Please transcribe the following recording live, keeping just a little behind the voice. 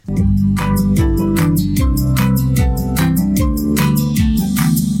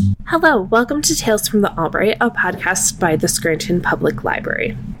Hello, welcome to Tales from the Albright, a podcast by the Scranton Public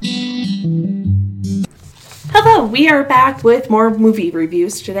Library. Hello, we are back with more movie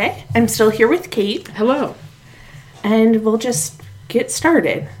reviews today. I'm still here with Kate. Hello. And we'll just get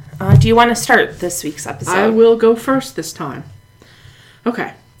started. Do you want to start this week's episode? I will go first this time.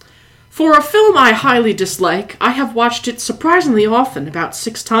 Okay. For a film I highly dislike, I have watched it surprisingly often, about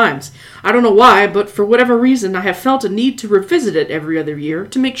 6 times. I don't know why, but for whatever reason, I have felt a need to revisit it every other year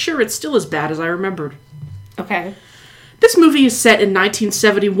to make sure it's still as bad as I remembered. Okay. This movie is set in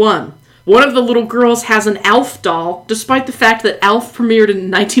 1971. One of the little girls has an Alf doll, despite the fact that Alf premiered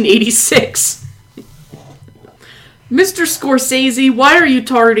in 1986. Mr. Scorsese, why are you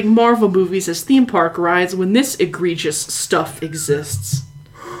targeting Marvel movies as theme park rides when this egregious stuff exists?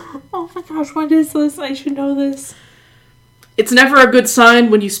 Oh my gosh, what is this? I should know this. It's never a good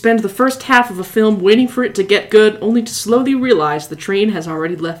sign when you spend the first half of a film waiting for it to get good, only to slowly realize the train has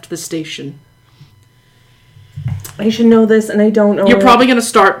already left the station. I should know this, and I don't know. You're probably going to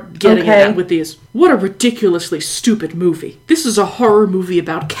start getting it with these. What a ridiculously stupid movie. This is a horror movie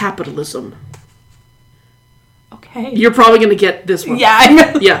about capitalism. Okay. You're probably going to get this one. Yeah, I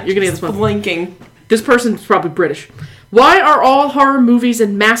know. Yeah, you're going to get this one. Blinking. This person's probably British. Why are all horror movies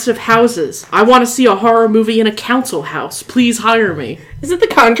in massive houses? I want to see a horror movie in a council house. Please hire me. Is it The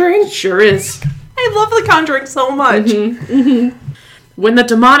Conjuring? Sure is. I love The Conjuring so much. When the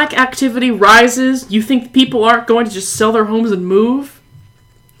demonic activity rises, you think people aren't going to just sell their homes and move?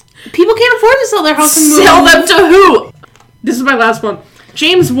 People can't afford to sell their house and move. Sell them to who? This is my last one.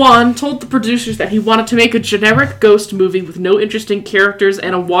 James Wan told the producers that he wanted to make a generic ghost movie with no interesting characters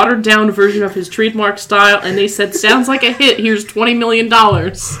and a watered-down version of his trademark style, and they said, sounds like a hit, here's $20 million.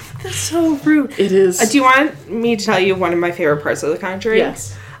 That's so rude. It is. Do you want me to tell you one of my favorite parts of The Conjuring?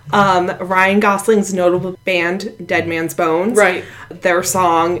 Yes. Ryan Gosling's notable band, Dead Man's Bones. Right. Their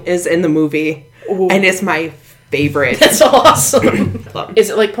song is in the movie, and it's my favorite. That's awesome. Is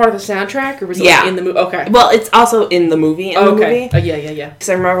it like part of the soundtrack, or was it like in the movie? Okay. Well, it's also in the movie. Yeah. Because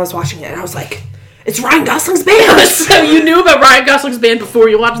I remember I was watching it and I was like, it's Ryan Gosling's band! So you knew about Ryan Gosling's band before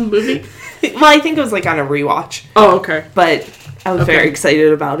you watched the movie? Well, I think it was like on a rewatch. Oh, okay. But I was very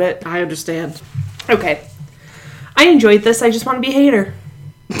excited about it. I understand. Okay. I enjoyed this. I just want to be a hater.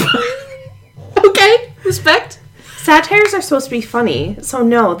 Okay. Respect. Satires are supposed to be funny, so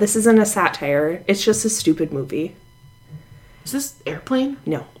no, this isn't a satire. It's just a stupid movie. Is this Airplane?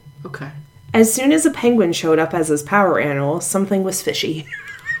 No. Okay. As soon as a penguin showed up as his power animal, something was fishy.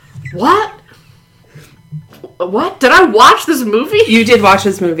 What? What? Did I watch this movie? You did watch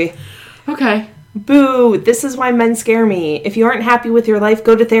this movie. Okay. Boo, this is why men scare me. If you aren't happy with your life,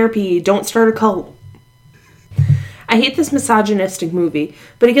 go to therapy. Don't start a cult. I hate this misogynistic movie,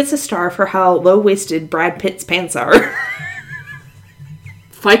 but it gets a star for how low-waisted Brad Pitt's pants are.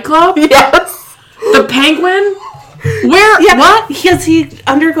 Fight Club? Yes. The penguin? Where? Yeah, what? Because he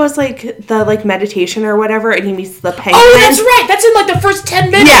undergoes, the meditation or whatever, and he meets the penguin. Oh, that's right! That's in, the first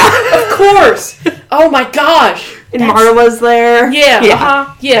 10 minutes! Yeah. Of course! Oh, my gosh! And Marla's there. Yeah,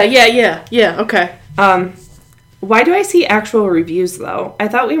 uh-huh. Yeah, okay. Why do I see actual reviews, though? I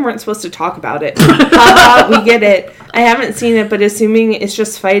thought we weren't supposed to talk about it. We get it. I haven't seen it, but assuming it's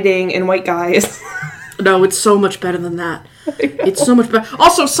just fighting and white guys. No, it's so much better than that. It's so much better.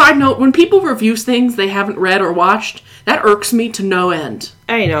 Also, side note, when people review things they haven't read or watched, that irks me to no end.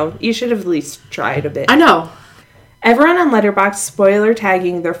 I know. You should have at least tried a bit. I know. Everyone on Letterboxd spoiler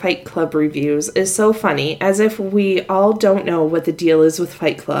tagging their Fight Club reviews is so funny, as if we all don't know what the deal is with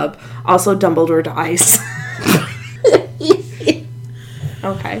Fight Club. Also, Dumbledore dies.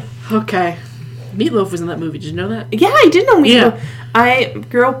 Okay. Meatloaf was in that movie. Did you know that? Yeah, I did know Meatloaf. Yeah. I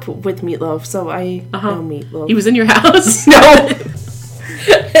grew up with Meatloaf, so I know Meatloaf. He was in your house? No.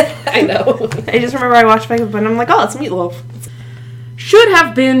 I know. I just remember I watched Fight Club and I'm like, oh, it's Meatloaf. Should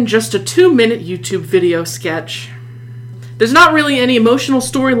have been just a 2-minute YouTube video sketch. There's not really any emotional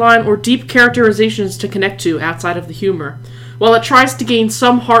storyline or deep characterizations to connect to outside of the humor. While it tries to gain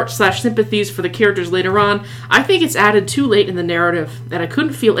some heart/sympathies for the characters later on, I think it's added too late in the narrative, and I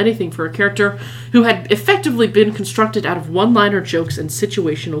couldn't feel anything for a character who had effectively been constructed out of one-liner jokes and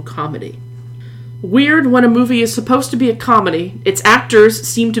situational comedy. Weird when a movie is supposed to be a comedy, its actors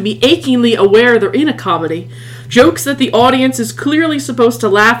seem to be achingly aware they're in a comedy. Jokes that the audience is clearly supposed to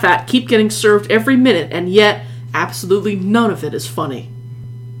laugh at keep getting served every minute, and yet absolutely none of it is funny.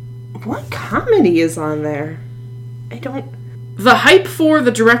 What comedy is on there? The hype for the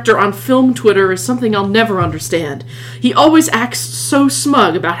director on film Twitter is something I'll never understand. He always acts so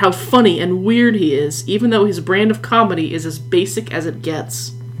smug about how funny and weird he is, even though his brand of comedy is as basic as it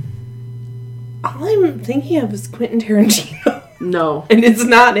gets. All I'm thinking of is Quentin Tarantino. No. And it's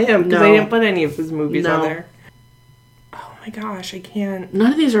not him, because No. I didn't put any of his movies No. on there. Oh my gosh, I can't.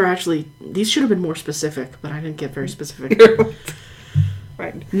 None of these are actually... These should have been more specific, but I didn't get very specific.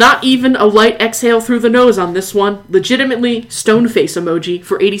 Right. Not even a light exhale through the nose on this one. Legitimately, stone face emoji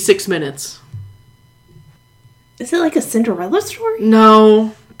for 86 minutes. Is it like a Cinderella story?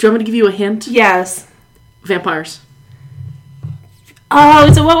 No. Do you want me to give you a hint? Yes. Vampires. Oh,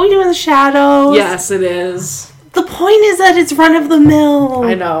 is it What We Do in the Shadows? Yes, it is. The point is that it's run of the mill.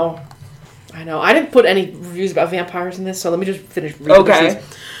 I know. I didn't put any reviews about vampires in this, so let me just finish reading Okay.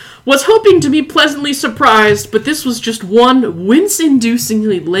 Was hoping to be pleasantly surprised, but this was just one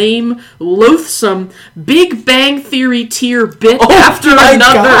wince-inducingly lame, loathsome, Big Bang Theory tier bit after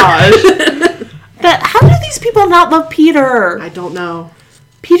another. How do these people not love Peter? I don't know.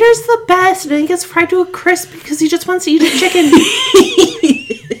 Peter's the best, and he gets fried to a crisp because he just wants to eat a chicken.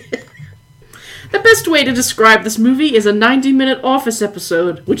 The best way to describe this movie is a 90-minute Office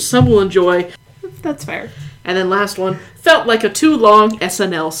episode, which some will enjoy. That's fair. And then last one, felt like a too long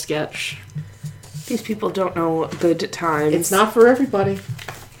SNL sketch. These people don't know good times. It's not for everybody.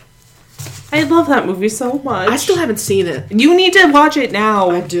 I love that movie so much. I still haven't seen it. You need to watch it now.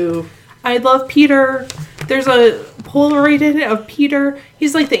 I do. I love Peter. There's a Polaroid in it of Peter.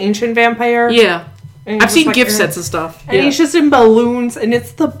 He's like the ancient vampire. Yeah. And I've seen like, gift sets and stuff. And he's just in balloons, and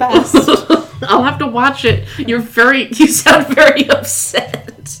it's the best. I'll have to watch it. You sound very upset.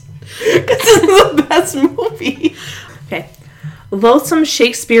 This is the best movie. Okay. Loathsome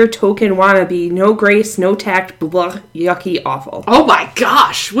Shakespeare token wannabe, no grace, no tact, blah, yucky, awful. Oh my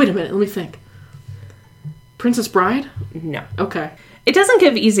gosh. Wait a minute, let me think. Princess Bride? No. Okay. It doesn't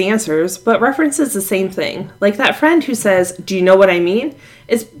give easy answers, but references the same thing. Like that friend who says, "Do you know what I mean?"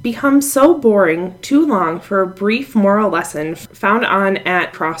 It's become so boring, too long for a brief moral lesson found on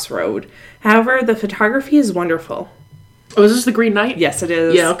at Crossroad. However, the photography is wonderful. Oh, is this The Green Knight? Yes, it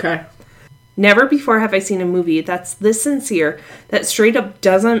is. Yeah, okay. Never before have I seen a movie that's this sincere, that straight up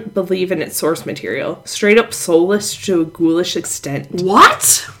doesn't believe in its source material. Straight up soulless to a ghoulish extent.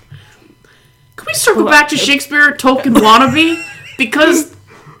 What? Can we circle back to Shakespeare Tolkien wannabe? Because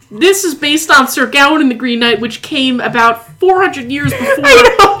this is based on Sir Gawain and the Green Knight, which came about 400 years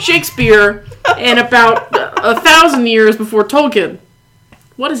before Shakespeare and about 1,000 years before Tolkien.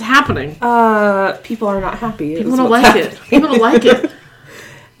 What is happening? People are not happy. People don't like it. People don't like it.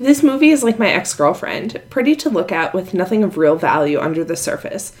 This movie is like my ex-girlfriend. Pretty to look at with nothing of real value under the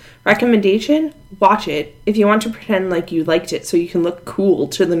surface. Recommendation? Watch it if you want to pretend like you liked it so you can look cool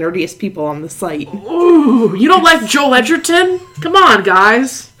to the nerdiest people on the site. Ooh, you don't like Joel Edgerton? Come on,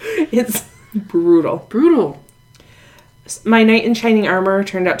 guys. It's brutal. Brutal. My knight in shining armor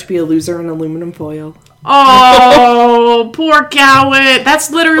turned out to be a loser in aluminum foil. Oh, poor Gawain.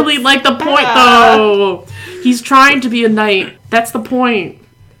 That's literally like the point, though. He's trying to be a knight. That's the point.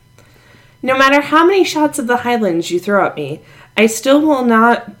 No matter how many shots of the Highlands you throw at me, I still will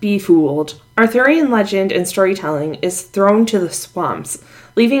not be fooled. Arthurian legend and storytelling is thrown to the swamps,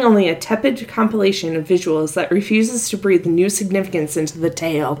 leaving only a tepid compilation of visuals that refuses to breathe new significance into the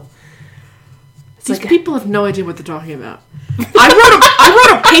tale. These people have no idea what they're talking about. I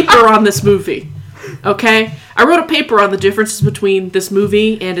wrote a paper on this movie. Okay? I wrote a paper on the differences between this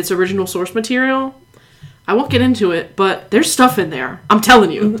movie and its original source material. I won't get into it, but there's stuff in there. I'm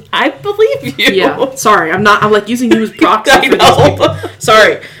telling you. I believe you. Yeah, sorry. I'm like using you as proxy for these people.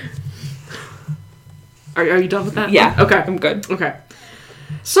 Sorry. Are you done with that? Yeah. Okay. I'm good. Okay.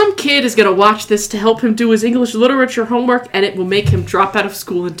 Some kid is going to watch this to help him do his English literature homework, and it will make him drop out of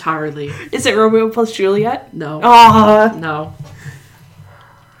school entirely. Is it Romeo plus Juliet? No. Ah. No.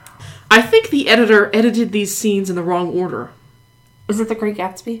 I think the editor edited these scenes in the wrong order. Is it the Great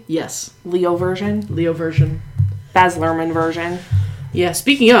Gatsby? Yes. Leo version? Leo version. Baz Luhrmann version? Yeah,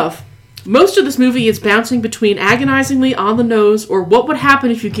 speaking of, most of this movie is bouncing between agonizingly on the nose or what would happen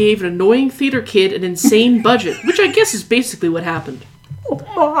if you gave an annoying theater kid an insane budget, which I guess is basically what happened. Oh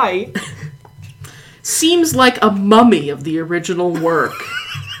my. Seems like a mummy of the original work.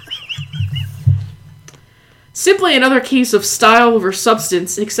 Simply another case of style over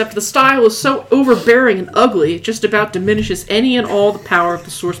substance, except the style is so overbearing and ugly, it just about diminishes any and all the power of the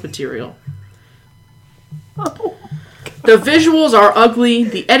source material. Oh. The visuals are ugly,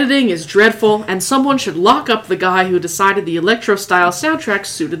 the editing is dreadful, and someone should lock up the guy who decided the electro-style soundtrack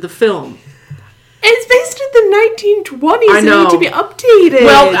suited the film. It's based in the 1920s. I know. It need to be updated.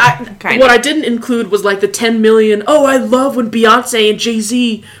 Well, what I didn't include was like the 10 million, oh, I love when Beyonce and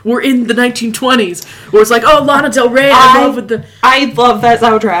Jay-Z were in the 1920s. Where it's like, oh, Lana Del Rey, I love that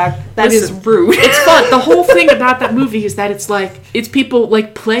soundtrack. That is rude. It's fun. The whole thing about that movie is that it's people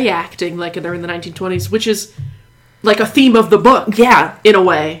like play acting like they're in the 1920s, which is like a theme of the book. Yeah. In a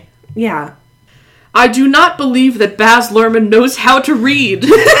way. Yeah. I do not believe that Baz Luhrmann knows how to read.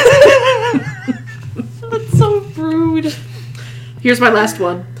 That's so rude. Here's my last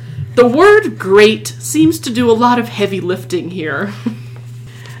one. The word great seems to do a lot of heavy lifting here.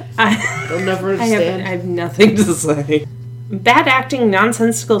 They'll never understand. I have nothing to say. Bad acting,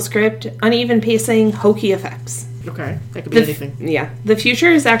 nonsensical script, uneven pacing, hokey effects. Okay, that could be anything. Yeah. The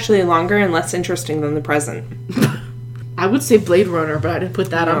future is actually longer and less interesting than the present. I would say Blade Runner, but I didn't put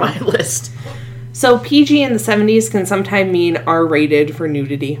that on my list. So PG in the 70s can sometimes mean R-rated for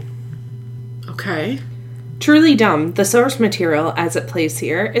nudity. Okay. Truly Dumb, the source material, as it plays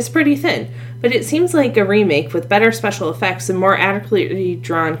here, is pretty thin, but it seems like a remake with better special effects and more adequately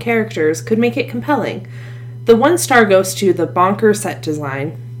drawn characters could make it compelling. The 1 star goes to the bonker set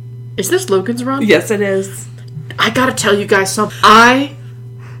design. Is this Logan's Run? Yes, it is. I gotta tell you guys something. I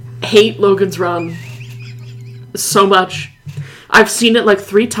hate Logan's Run so much. I've seen it like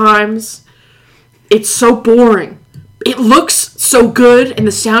 3 times. It's so boring. It looks so good, and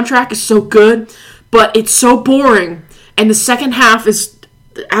the soundtrack is so good, but it's so boring. And the second half is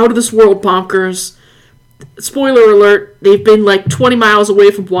out of this world bonkers. Spoiler alert, they've been like 20 miles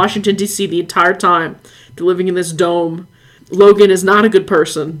away from Washington, D.C. the entire time. They're living in this dome. Logan is not a good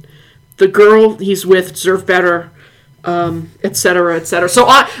person. The girl he's with deserves better, etc., etc. So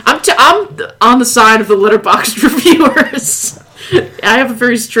I'm on the side of the Letterboxd reviewers. I have a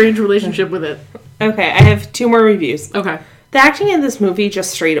very strange relationship with it. Okay, I have 2 more reviews. Okay. The acting in this movie just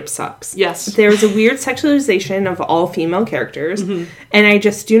straight up sucks. Yes. There's a weird sexualization of all female characters, and I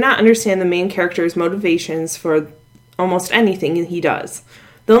just do not understand the main character's motivations for almost anything he does.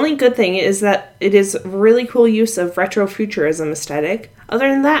 The only good thing is that it is really cool use of retrofuturism aesthetic. Other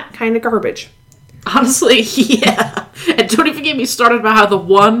than that, kind of garbage. Honestly, yeah. And don't even get me started about how the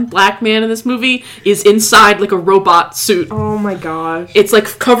one black man in this movie is inside like a robot suit. Oh my gosh. It's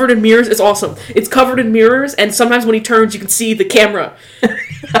like covered in mirrors. It's awesome. It's covered in mirrors, and sometimes when he turns, you can see the camera.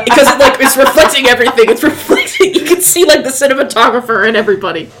 Because it's reflecting everything. It's reflecting. You can see like the cinematographer and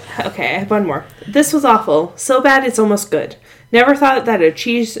everybody. Okay, I have one more. This was awful. So bad it's almost good. Never thought that a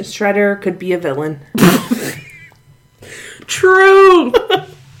cheese shredder could be a villain. True!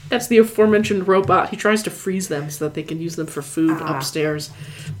 That's the aforementioned robot. He tries to freeze them so that they can use them for food upstairs.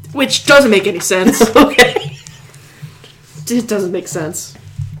 Which doesn't make any sense. Okay. It doesn't make sense.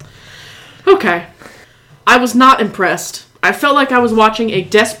 Okay. I was not impressed. I felt like I was watching a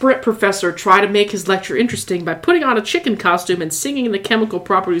desperate professor try to make his lecture interesting by putting on a chicken costume and singing the chemical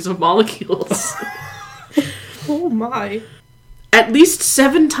properties of molecules. Oh my. At least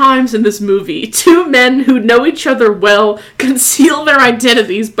 7 times in this movie, 2 men who know each other well conceal their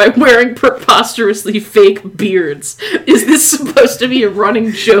identities by wearing preposterously fake beards. Is this supposed to be a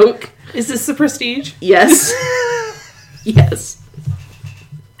running joke? Is this The Prestige? Yes. Yes.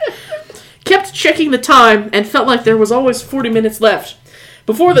 Kept checking the time and felt like there was always 40 minutes left.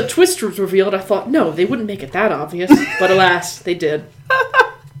 Before the twist was revealed, I thought, no, they wouldn't make it that obvious. But alas, they did.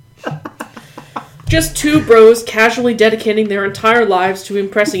 Just 2 bros casually dedicating their entire lives to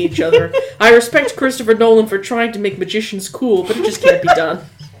impressing each other. I respect Christopher Nolan for trying to make magicians cool, but it just can't be done.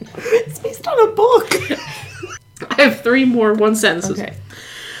 It's based on a book. I have 3 more 1 sentences. Okay.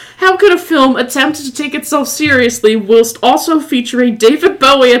 How could a film attempt to take itself seriously whilst also featuring David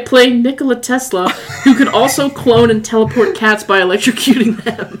Bowie playing Nikola Tesla, who could also clone and teleport cats by electrocuting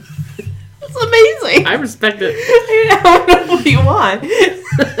them? That's amazing. I respect it. I don't know what you want.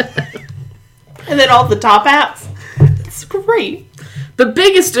 And then all the top hats. It's great. The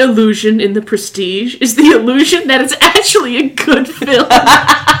biggest illusion in The Prestige is the illusion that it's actually a good film.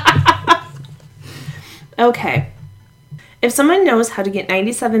 Okay. If someone knows how to get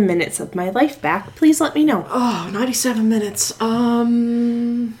 97 minutes of my life back, please let me know. Oh, 97 minutes.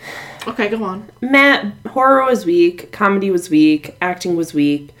 Okay, go on. Matt, horror was weak, comedy was weak, acting was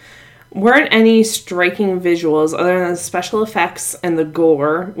weak. Weren't any striking visuals other than the special effects and the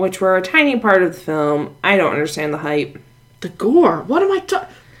gore, which were a tiny part of the film. I don't understand the hype. The gore? What am I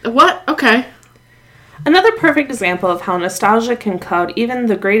What? Okay. Another perfect example of how nostalgia can cloud even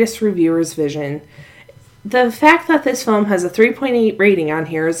the greatest reviewer's vision. The fact that this film has a 3.8 rating on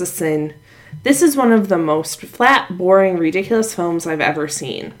here is a sin. This is one of the most flat, boring, ridiculous films I've ever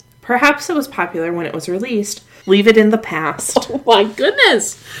seen. Perhaps it was popular when it was released. Leave it in the past. Oh my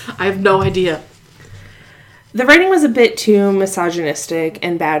goodness! I have no idea. The writing was a bit too misogynistic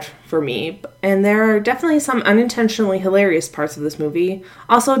and bad for me, and there are definitely some unintentionally hilarious parts of this movie.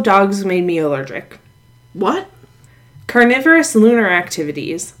 Also, dogs made me allergic. What? Carnivorous lunar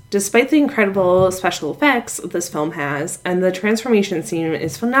activities. Despite the incredible special effects this film has, and the transformation scene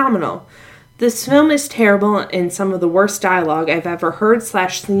is phenomenal, This film is terrible and some of the worst dialogue I've ever heard /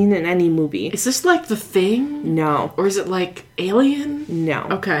 seen in any movie. Is this like The Thing? No. Or is it like Alien? No.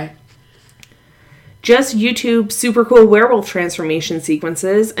 Okay. Just YouTube super cool werewolf transformation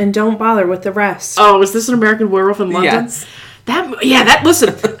sequences and don't bother with the rest. Oh, is this an American Werewolf in London? Yes.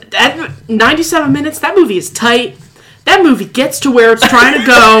 Listen, that 97 minutes, that movie is tight. That movie gets to where it's trying to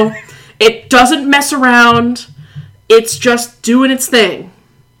go. It doesn't mess around. It's just doing its thing.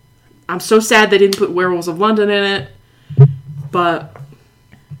 I'm so sad they didn't put Werewolves of London in it, but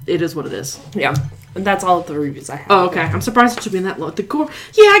it is what it is. Yeah, and that's all of the reviews I have. Oh, okay. I'm surprised it should be in that low. The gore,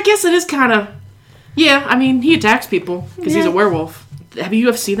 yeah, I guess it is kind of. Yeah, I mean, he attacks people because he's a werewolf. Have you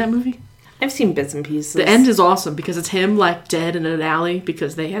ever seen that movie? I've seen bits and pieces. The end is awesome because it's him, like, dead in an alley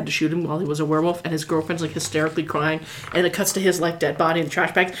because they had to shoot him while he was a werewolf, and his girlfriend's, like, hysterically crying, and it cuts to his, like, dead body in the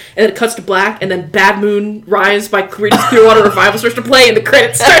trash bags, and then it cuts to black, and then Bad Moon Rise by Creedence Clearwater Revival starts to play, and the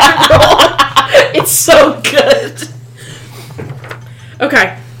credits start to roll. It's so good.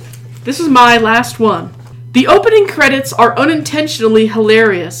 Okay, this is my last one. The opening credits are unintentionally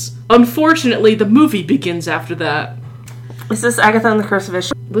hilarious. Unfortunately, the movie begins after that. Is this Agatha and the Curse of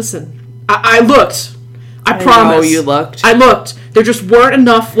Ishtar? Listen. I looked. I promise. Oh, you looked. I looked. There just weren't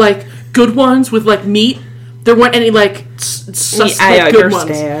enough, like, good ones with, like, meat. There weren't any, like, good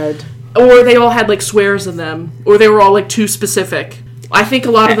ones. Or they all had, like, swears in them. Or they were all, like, too specific. I think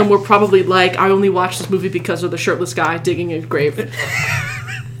a lot of them were probably, like, I only watched this movie because of the shirtless guy digging a grave.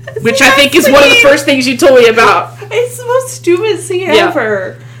 Which I think is one of the first things you told me about. It's the most stupid scene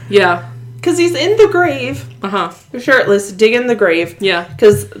ever. Yeah. Because he's in the grave. Uh-huh. Shirtless, digging the grave. Yeah.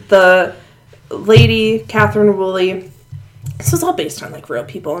 Because the lady, Catherine Woolley, this was all based on, like, real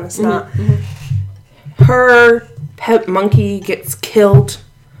people, and it's not. Mm-hmm. Her pet monkey gets killed.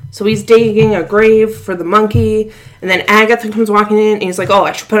 So he's digging a grave for the monkey, and then Agatha comes walking in, and he's like, oh,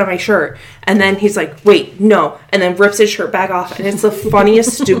 I should put on my shirt. And then he's like, wait, no. And then rips his shirt back off, and it's the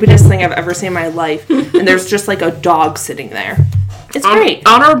funniest, stupidest thing I've ever seen in my life. And there's just, like, a dog sitting there. It's great.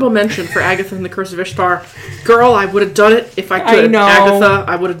 Honorable mention for Agatha and the Curse of Ishtar. Girl, I would have done it if I could. I know. Agatha,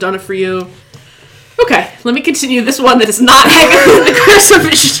 I would have done it for you. Okay, let me continue this one that is not Agatha and the Curse of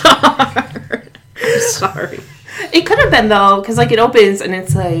Ishtar. I'm sorry. It could have been, though, because, like, it opens and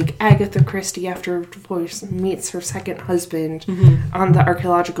it's like Agatha Christie after divorce meets her second husband on the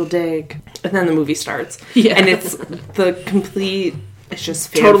archaeological dig, and then the movie starts. Yeah. And it's the complete, it's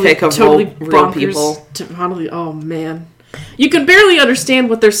just fanfic of real people. Oh, man. You can barely understand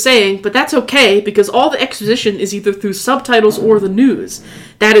what they're saying, but that's okay, because all the exposition is either through subtitles or the news.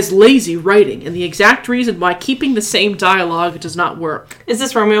 That is lazy writing, and the exact reason why keeping the same dialogue does not work. Is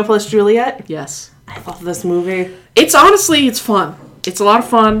this Romeo plus Juliet? Yes. I love this movie. It's honestly, it's fun. It's a lot of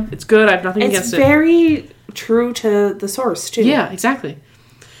fun. It's good. I have nothing against it. It's very true to the source, too. Yeah, exactly.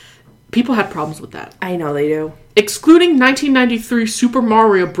 People had problems with that. I know they do. Excluding 1993 Super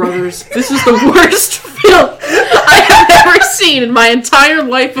Mario Brothers, this is the worst film I have ever seen in my entire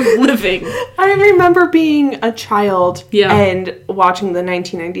life of living. I remember being a child and watching the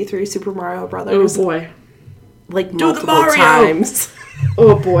 1993 Super Mario Brothers. Oh, boy. Like, multiple times.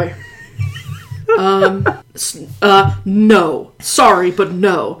 Oh, boy. No. Sorry, but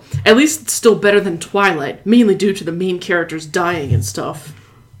no. At least it's still better than Twilight, mainly due to the main characters dying and stuff.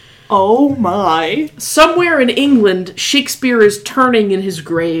 Oh my. Somewhere in England, Shakespeare is turning in his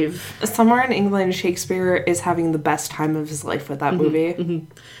grave. Somewhere in England, Shakespeare is having the best time of his life with that movie.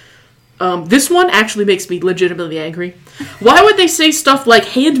 Mm-hmm. This one actually makes me legitimately angry. Why would they say stuff like,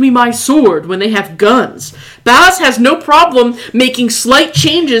 hand me my sword, when they have guns? Baz has no problem making slight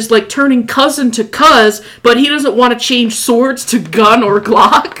changes like turning cousin to cuz, but he doesn't want to change swords to gun or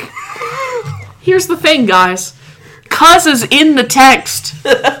Glock. Here's the thing, guys. Cuz is in the text.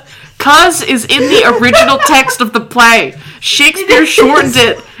 Cuz is in the original text of the play. Shakespeare shortened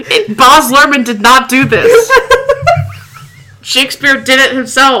it. Baz Luhrmann did not do this. Shakespeare did it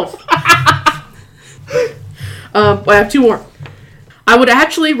himself. I have two more. I would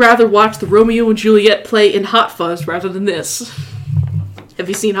actually rather watch the Romeo and Juliet play in Hot Fuzz rather than this. Have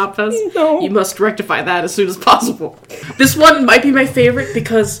you seen Hot Fuzz? No. You must rectify that as soon as possible. This one might be my favorite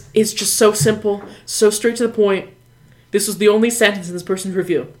because it's just so simple, so straight to the point. This was the only sentence in this person's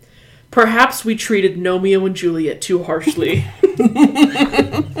review. Perhaps we treated Romeo and Juliet too harshly.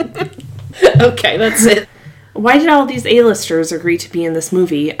 Okay, that's it. Why did all these A-listers agree to be in this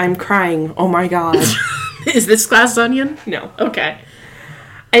movie? I'm crying. Oh my god. Is this Glass Onion? No. Okay.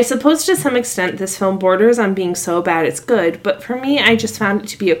 I suppose to some extent this film borders on being so bad it's good, but for me I just found it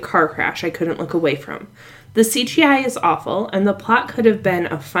to be a car crash I couldn't look away from. The CGI is awful, and the plot could have been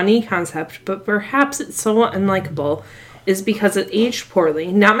a funny concept, but perhaps it's so unlikable is because it aged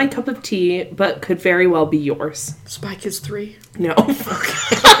poorly. Not my cup of tea, but could very well be yours. Spy Kids 3? No.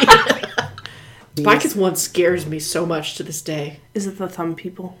 Spy Kids 1 scares me so much to this day. Is it the thumb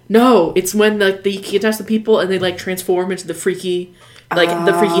people? No, it's when like they kidnap the people and they like transform into the freaky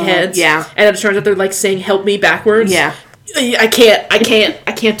heads. Yeah. And it turns out they're like saying "help me" backwards. Yeah. I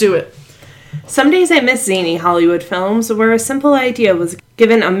can't do it. Some days I miss zany Hollywood films where a simple idea was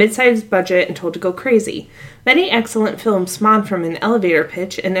given a mid-sized budget and told to go crazy. Many excellent films spawn from an elevator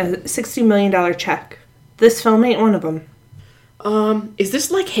pitch and a $60 million check. This film ain't one of them. Is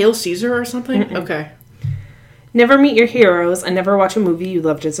this like Hail Caesar or something? Mm-mm. Okay. Never meet your heroes and never watch a movie you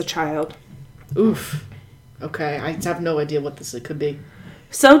loved as a child. Oof. Okay, I have no idea what this could be.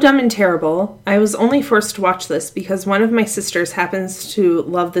 So dumb and terrible, I was only forced to watch this because one of my sisters happens to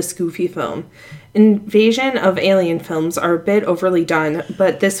love this goofy film. Invasion of Alien films are a bit overly done,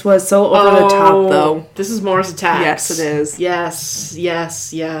 but this was so over the top, though. This is Mars Attacks. Yes, it is.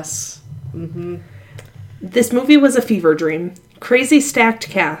 Yes. Mm-hmm. This movie was a fever dream. Crazy stacked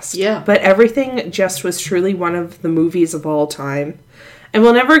cast. Yeah. But everything just was truly one of the movies of all time. I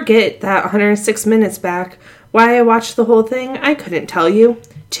will never get that 106 minutes back. Why I watched the whole thing, I couldn't tell you.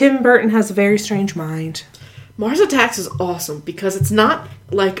 Tim Burton has a very strange mind. Mars Attacks is awesome because it's not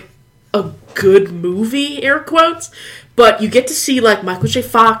like a good movie, air quotes, but you get to see like Michael J.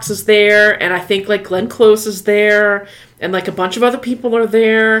 Fox is there, and I think like Glenn Close is there, and like a bunch of other people are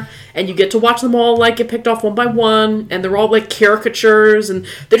there, and you get to watch them all like get picked off one by one, and they're all like caricatures, and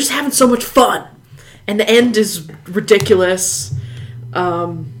they're just having so much fun. And the end is ridiculous.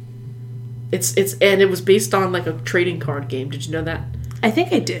 It was based on like a trading card game. Did you know that? I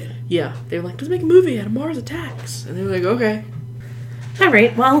think I did. Yeah, they were like, let's make a movie out of Mars Attacks, and they were like, okay. All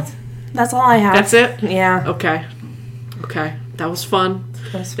right, well, that's all I have. That's it? Yeah. Okay, that was fun.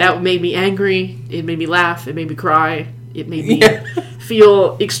 That made me angry. It made me laugh. It made me cry. It made me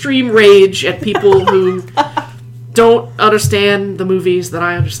feel extreme rage at people who don't understand the movies that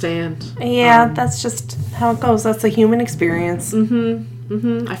I understand. Yeah, that's just how it goes. That's a human experience.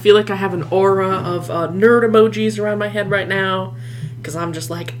 I feel like I have an aura of nerd emojis around my head right now. Because I'm just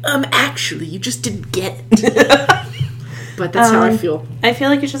like, actually, you just didn't get it. But that's how I feel. I feel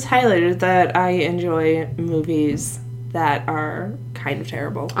like you just highlighted that I enjoy movies that are kind of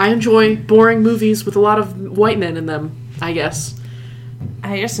terrible. I enjoy boring movies with a lot of white men in them, I guess.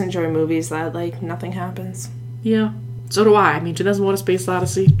 I just enjoy movies that, like, nothing happens. Yeah. So do I. I mean, 2001: A Space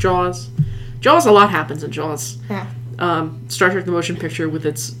Odyssey, Jaws. A lot happens in Jaws. Yeah. Star Trek the Motion Picture with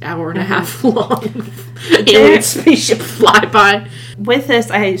its hour and a half long alien spaceship flyby. With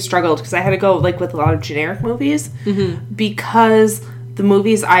this, I struggled because I had to go like with a lot of generic movies because the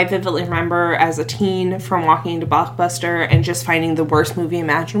movies I vividly remember as a teen from walking into Blockbuster and just finding the worst movie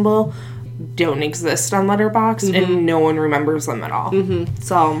imaginable don't exist on Letterboxd and no one remembers them at all.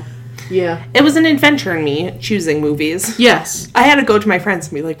 So... yeah. It was an adventure in me choosing movies. Yes. I had to go to my friends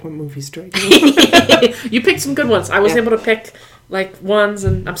and be like, what movies do I do? You picked some good ones. I was able to pick, like, ones,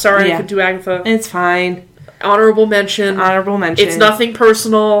 and I'm sorry I could do Agatha. It's fine. Honorable mention. It's nothing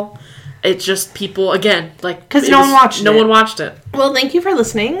personal. It's just people, again, like... because no one watched it. No one watched it. Well, thank you for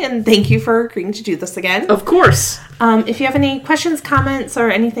listening, and thank you for agreeing to do this again. Of course. If you have any questions, comments, or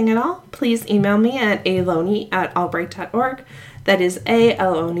anything at all, please email me at alony@albright.org. That is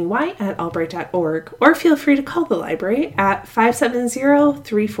alony@albright.org. Or feel free to call the library at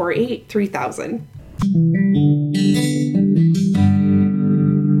 570-348-3000.